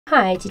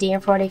Hi, today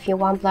I'm for your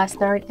OnePlus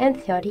Nord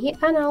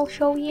N30 and I'll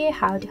show you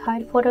how to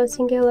hide photos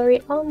in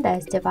gallery on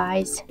this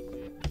device.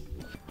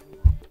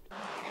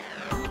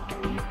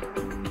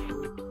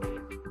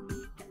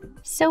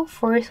 So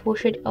first we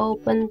should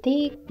open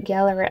the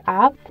gallery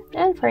app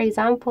and for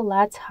example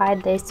let's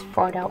hide this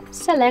photo.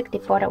 Select the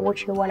photo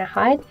which you want to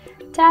hide,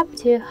 tap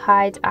to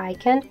hide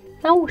icon.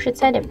 Now we should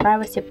set a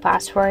privacy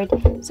password.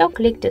 So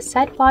click to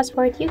set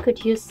password. You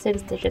could use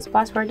 6-digit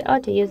password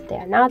or to use the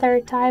another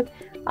type.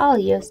 I'll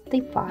use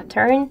the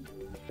pattern.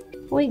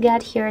 We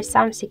get here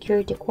some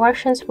security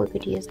questions. We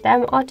could use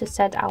them or to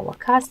set our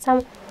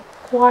custom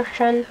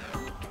question.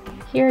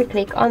 Here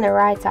click on the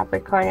right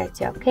upper corner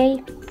to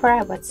OK.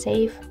 Private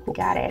save.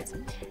 Got it.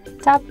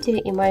 Tap to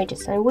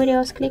images and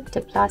videos. Click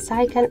the plus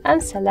icon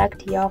and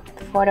select your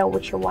photo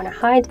which you want to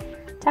hide.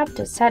 Tap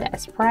to set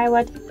as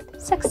private.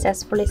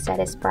 Successfully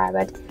set as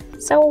private.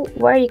 So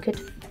where you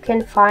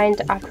can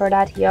find after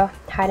that your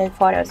hidden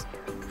photos.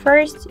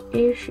 First,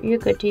 you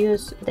could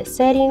use the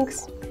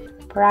settings,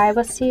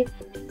 privacy,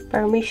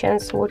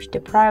 permissions, switch to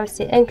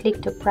privacy and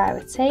click to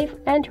private save,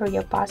 enter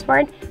your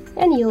password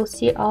and you'll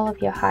see all of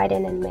your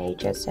hidden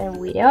images and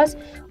videos.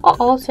 Or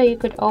also you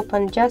could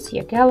open just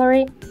your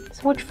gallery,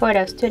 switch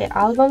photos to the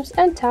albums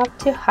and tap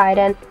to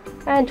hidden,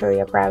 enter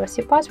your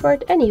privacy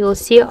password and you'll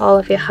see all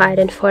of your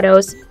hidden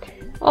photos.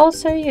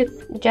 Also, you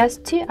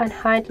just to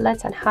unhide,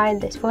 let's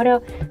unhide this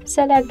photo,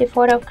 select the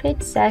photo,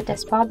 click set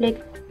as public,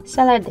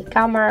 select the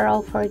camera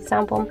roll for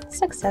example,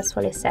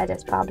 successfully set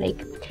as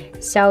public.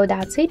 So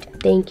that's it,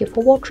 thank you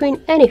for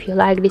watching and if you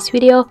like this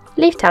video,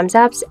 leave thumbs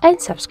up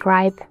and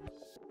subscribe.